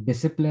Yeah,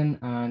 discipline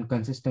and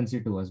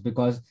consistency to us,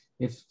 because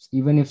if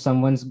even if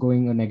someone's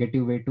going a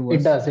negative way to it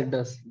us, does, it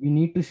does. we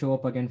need to show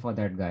up again for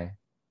that guy.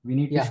 We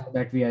need to Yeah. show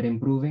that we are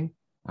improving,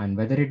 and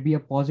whether it be a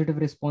positive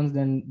response,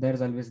 then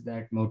there's always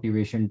that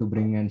motivation to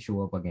bring and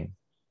show up again.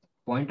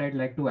 Point I'd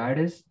like to add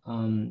is,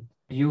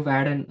 you've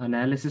had an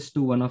analysis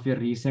to one of your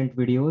recent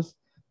videos,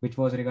 which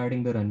was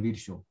regarding the Ranveer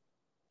show.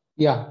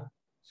 Yeah,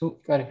 So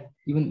correct.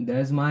 even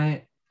there's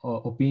my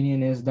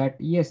opinion is that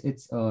yes,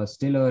 it's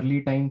still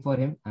early time for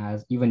him,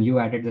 as even you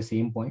added the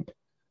same point.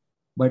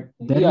 But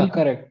there Yeah, will be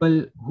correct.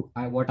 people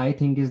what I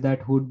think is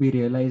that who would be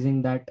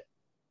realizing that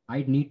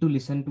I need to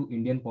listen to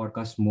Indian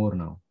podcasts more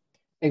now.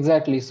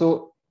 Exactly.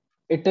 So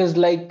it is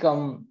like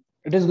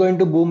it is going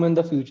to boom in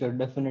the future,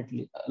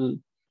 definitely. I'll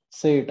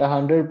say it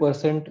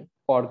 100%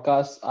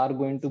 podcasts are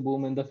going to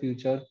boom in the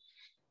future.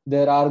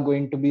 There are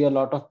going to be a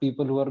lot of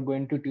people who are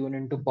going to tune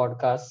into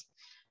podcasts.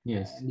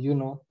 Yes.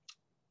 And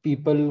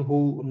people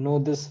who know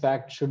this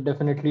fact should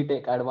definitely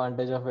take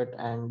advantage of it.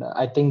 And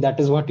I think that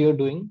is what you're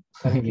doing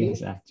currently,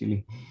 Yes,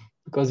 actually.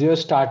 because you're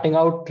starting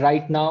out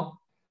right now.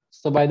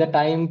 So by the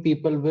time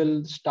people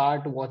will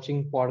start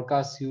watching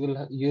podcasts, you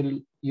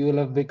will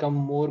have become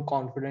more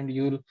confident.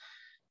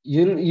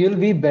 You'll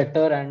be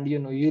better, and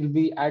you'll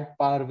be at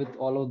par with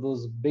all of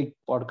those big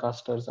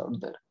podcasters out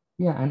there.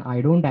 Yeah, and I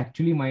don't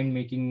actually mind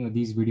making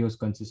these videos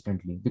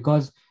consistently,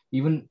 because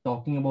even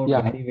talking about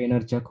Yeah, Gary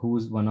Vaynerchuk,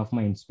 who's one of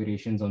my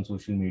inspirations on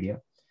social media,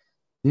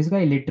 this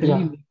guy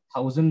literally yeah. made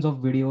thousands of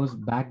videos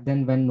back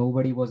then when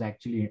nobody was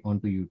actually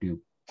onto YouTube.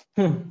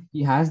 Hmm.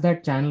 He has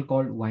that channel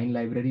called Wine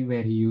Library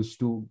where he used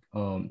to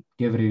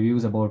give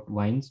reviews about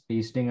wines,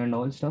 tasting, and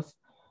all stuff.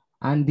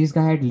 And this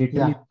guy had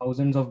literally Yeah.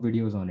 thousands of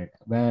videos on it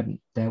where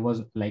there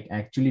was like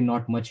actually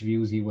not much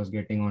views he was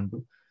getting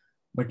onto.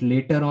 But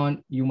later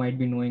on, you might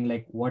be knowing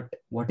like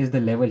what is the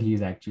level he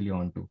is actually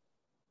onto.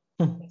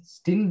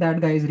 Still,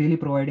 that guy is really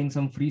providing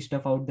some free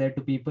stuff out there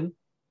to people.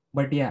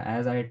 But yeah,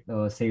 as I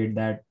said,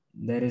 that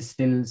there is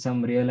still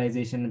some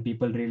realization and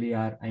people really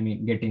are, I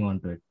mean, getting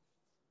onto it.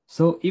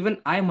 So even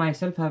I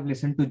myself have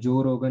listened to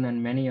Joe Rogan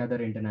and many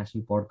other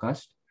international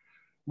podcasts,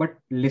 but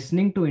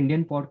listening to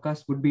Indian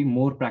podcasts would be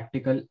more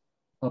practical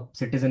a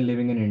citizen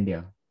living in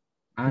India.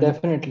 And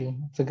Definitely,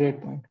 it's a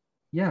great point.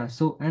 yeah,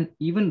 so and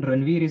even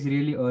Ranveer is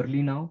really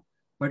early now,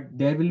 but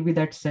there will be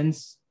that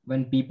sense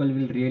when people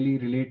will really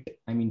relate,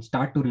 I mean,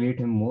 start to relate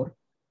him more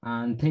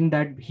and think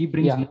that he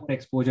brings Yeah, more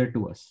exposure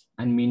to us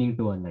and meaning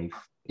to our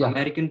life. yeah.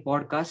 American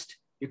podcast,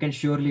 you can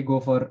surely go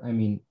for, I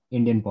mean,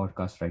 Indian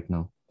podcast right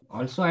now.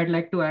 Also, I'd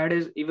like to add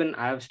is even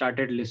I have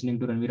started listening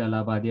to Ranveer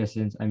Alabadia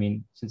since, I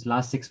mean, since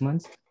last 6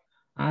 months,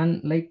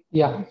 and like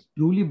Yeah, he's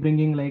truly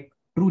bringing like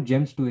true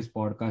gems to his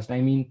podcast.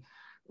 I mean,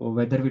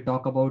 whether we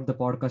talk about the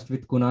podcast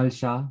with Kunal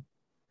Shah,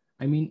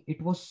 I mean,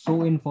 it was so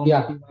Yeah,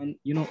 informative, and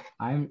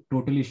I'm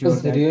totally it sure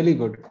was that, really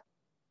good.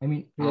 I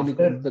mean, Really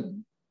after,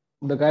 good.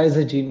 The guy is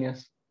a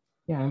genius.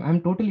 yeah,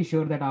 I'm totally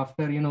sure that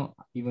after,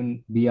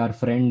 even we are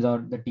friends or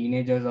the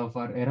teenagers of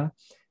our era,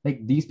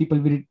 like these people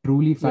will be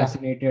truly Yeah,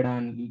 fascinated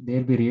and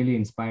they'll be really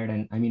inspired.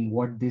 And I mean,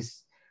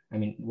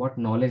 what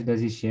knowledge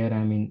does he share?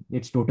 I mean,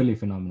 it's totally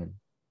phenomenal.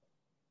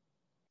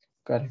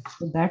 correct.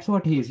 So that's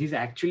what he is. He's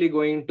actually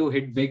going to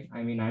hit big.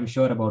 I mean, I'm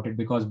sure about it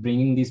because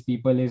bringing these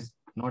people is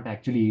not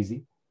actually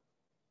easy.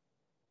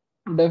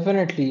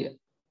 Definitely.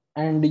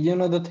 And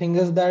the thing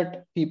is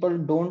that people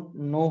don't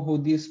know who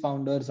these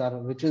founders are,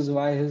 which is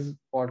why his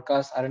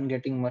podcasts aren't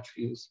getting much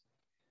views.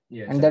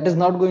 Yes, And I that is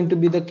not going to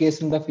be the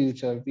case in the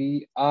future.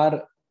 We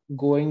are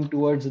going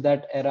towards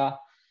that era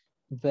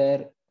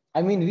where,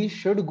 I mean, we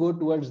should go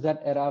towards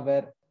that era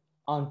where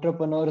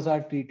entrepreneurs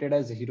are treated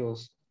as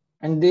heroes.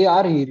 And they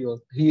are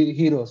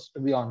heroes, to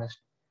be honest.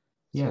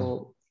 yeah,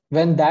 So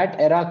when that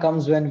era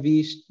comes, when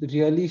we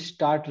really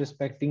start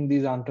respecting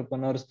these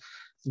entrepreneurs,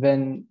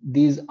 when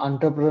these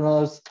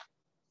entrepreneurs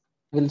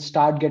will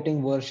start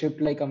getting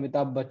worshipped like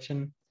Amitabh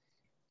Bachchan,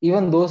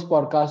 even those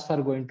podcasts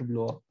are going to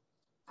blow up.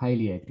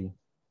 highly agree.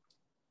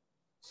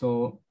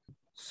 So,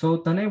 so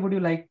Tanay, would you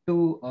like to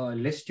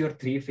list your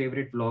three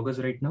favorite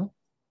vloggers right now?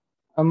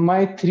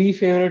 My three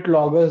favorite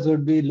loggers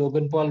would be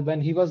Logan Paul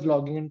when he was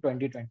logging in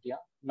 2020, yeah?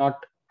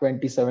 Not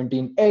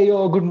 2017. Hey,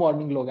 yo, good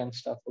morning, Logan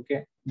stuff.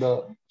 Okay.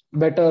 The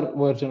better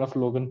version of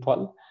Logan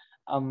Paul.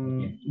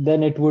 Okay.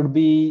 Then it would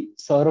be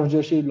Saurav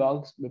Joshi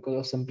vlogs because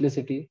of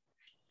simplicity,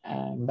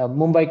 and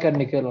Mumbaikar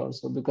Nikhil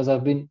also because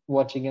I've been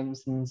watching him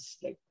since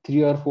like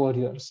 3 or 4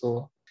 years.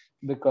 So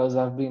because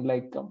I've been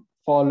like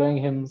following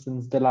him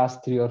since the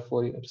last 3 or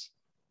 4 years.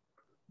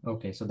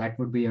 Okay, so that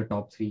would be your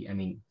top three, I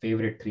mean,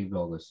 favorite three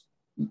vloggers.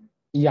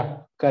 Yeah,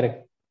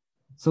 correct.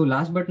 So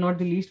last but not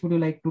the least, would you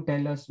like to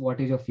tell us what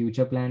is your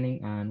future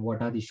planning and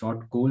what are the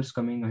short goals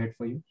coming ahead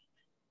for you?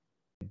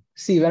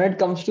 See, when it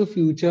comes to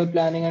future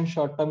planning and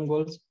short-term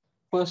goals,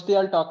 firstly,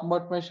 I'll talk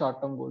about my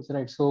short-term goals,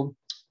 right? So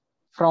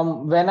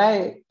from when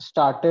I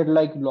started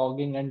like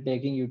vlogging and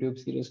taking YouTube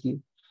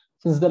seriously,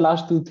 since the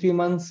last 2 3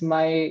 months,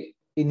 my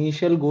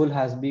initial goal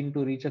has been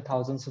to reach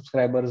 1,000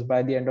 subscribers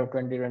by the end of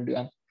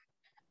 2021.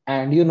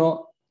 And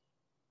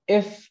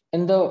if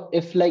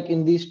like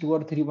in these 2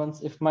 or 3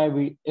 months, if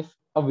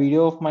a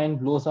video of mine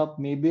blows up,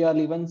 maybe I'll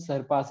even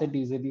surpass it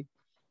easily.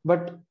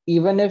 But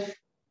even if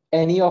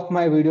any of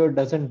my video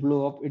doesn't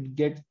blow up,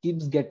 it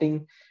keeps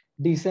getting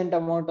decent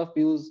amount of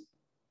views.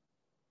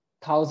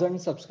 1,000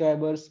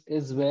 subscribers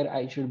is where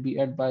I should be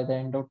at by the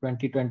end of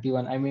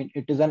 2021. I mean,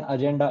 it is an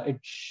agenda, it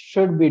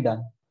should be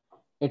done.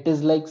 It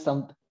is like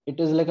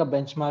a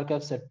benchmark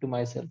I've set to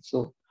myself.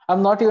 So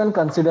I'm not even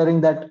considering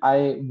that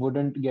I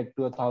wouldn't get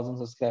to 1,000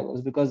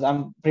 subscribers because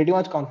I'm pretty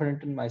much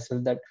confident in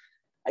myself that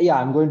yeah,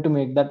 I'm going to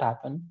make that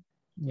happen.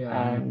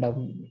 Yeah,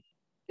 And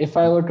if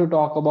I were to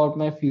talk about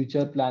my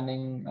future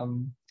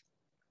planning,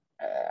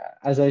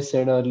 as I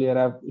said earlier,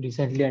 I've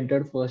recently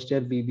entered first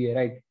year BBA,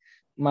 right?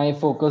 My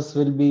focus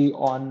will be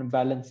on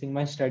balancing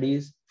my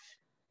studies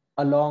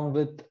along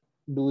with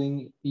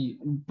doing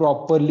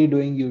properly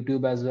doing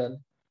YouTube as well.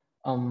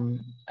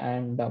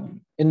 And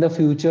in the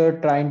future,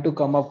 trying to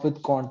come up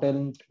with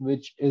content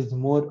which is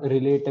more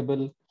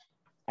relatable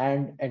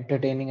and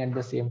entertaining at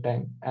the same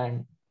time.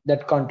 And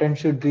that content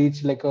should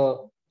reach like a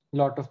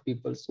lot of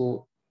people.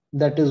 So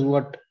that is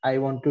what I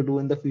want to do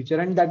in the future.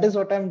 And that is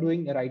what I'm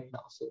doing right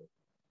now. So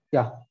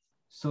yeah.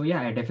 so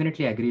yeah, I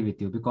definitely agree with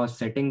you because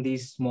setting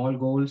these small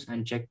goals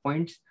and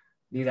checkpoints,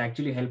 these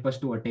actually help us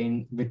to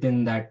attain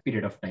within that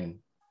period of time.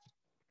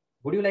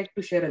 Would you like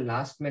to share a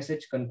last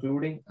message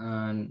concluding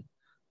and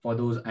for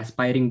those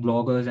aspiring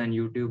bloggers and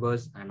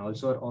YouTubers and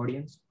also our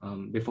audience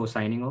before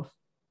signing off?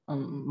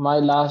 My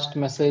last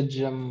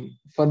message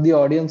for the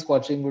audience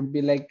watching would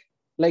be like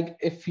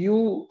if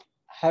you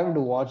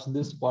haven't watched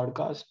this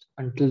podcast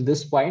until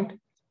this point,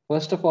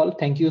 first of all,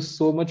 thank you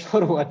so much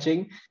for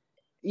watching.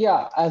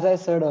 Yeah, as I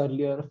said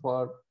earlier,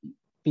 for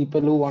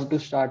people who want to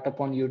start up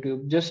on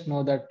YouTube, just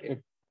know that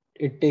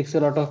it takes a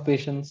lot of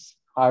patience,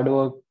 hard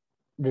work,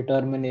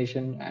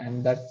 determination,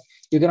 and that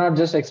you cannot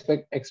just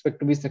expect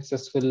to be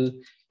successful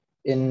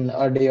in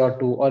a day or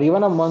two, or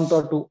even a month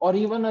or two, or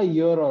even a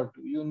year or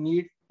two. You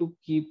need to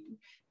keep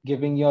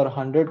giving your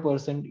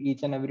 100%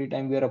 each and every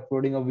time we are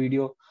uploading a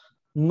video,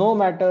 no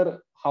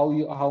matter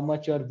how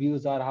much your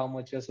views are, how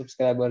much your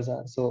subscribers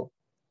are. So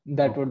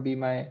that Okay. would be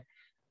my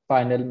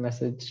final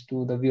message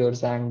to the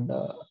viewers. And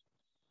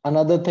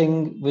another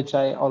thing which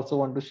I also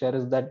want to share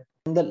is that,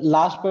 and the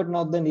last but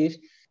not the least,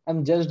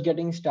 I'm just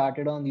getting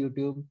started on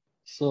YouTube.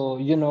 So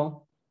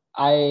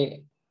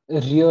I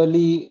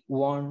really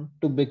want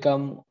to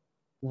become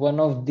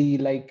one of the,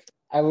 like,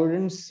 I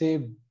wouldn't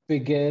say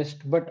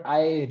biggest, but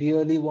I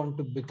really want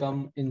to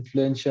become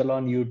influential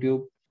on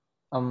YouTube.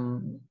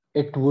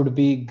 It would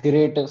be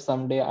great if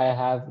someday I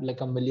have like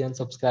 1 million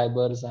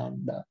subscribers,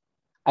 and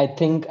I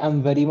think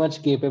I'm very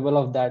much capable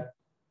of that.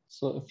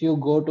 So if you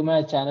go to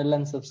my channel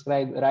and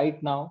subscribe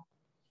right now,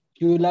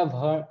 you will have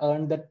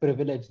earned that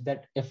privilege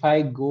that if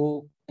I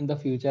go in the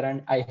future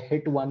and I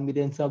hit 1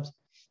 million subs,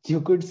 you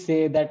could say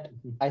that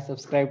I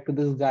subscribed to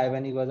this guy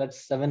when he was at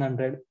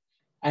 700,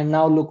 and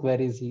now look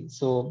where is he.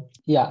 So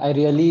yeah, I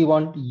really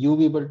want you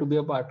people to be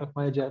a part of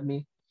my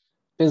journey.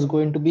 It is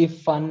going to be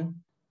fun.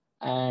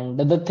 And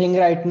the thing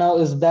right now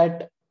is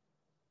that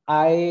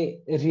I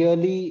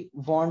really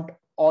want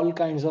all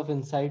kinds of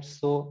insights.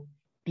 So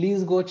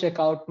please go check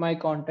out my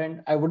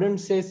content. I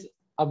wouldn't say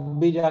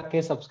abhi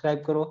jaake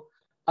subscribe karo.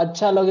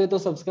 अच्छा लगे तो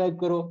subscribe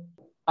करो.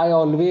 I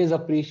always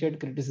appreciate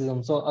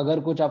criticism. So अगर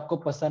कुछ आपको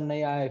पसंद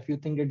नहीं आया, if you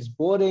think it's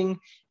boring,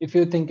 if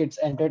you think it's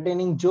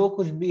entertaining, जो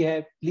कुछ भी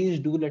है, please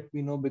do let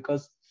me know,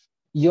 because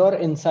your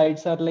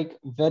insights are like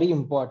very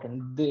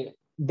important.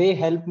 They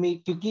help me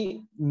क्योंकि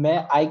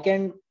मैं I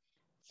can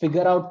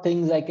figure out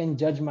things, I can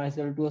judge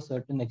myself to a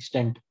certain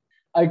extent.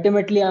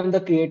 Ultimately I'm the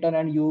creator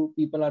and you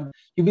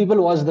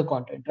people watch the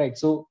content, right?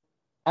 So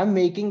I'm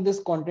making this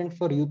content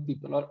for you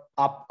people और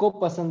आपको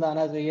पसंद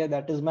आना चाहिए.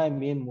 That is my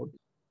main motive.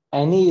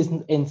 Any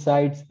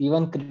insights,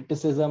 even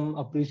criticism,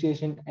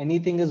 appreciation,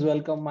 anything is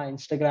welcome. My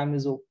Instagram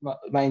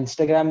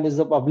is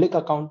a public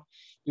account.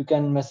 You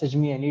can message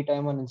me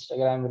anytime on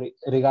Instagram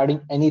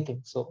regarding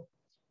anything. So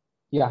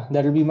yeah,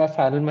 that will be my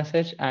final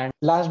message. And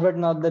last but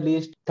not the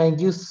least, thank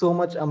you so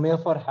much, Amir,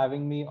 for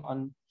having me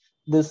on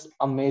this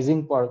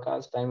amazing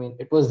podcast. I mean,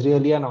 it was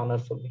really an honor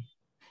for me.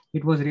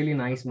 It was really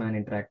nice, man,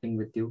 interacting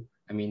with you.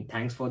 I mean,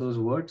 thanks for those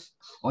words.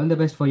 All the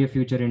best for your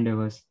future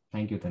endeavors.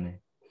 Thank you, Tanay.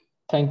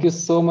 Thank you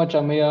so much,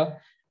 Amir.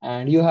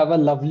 And you have a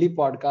lovely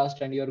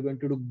podcast and you're going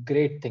to do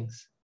great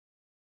things.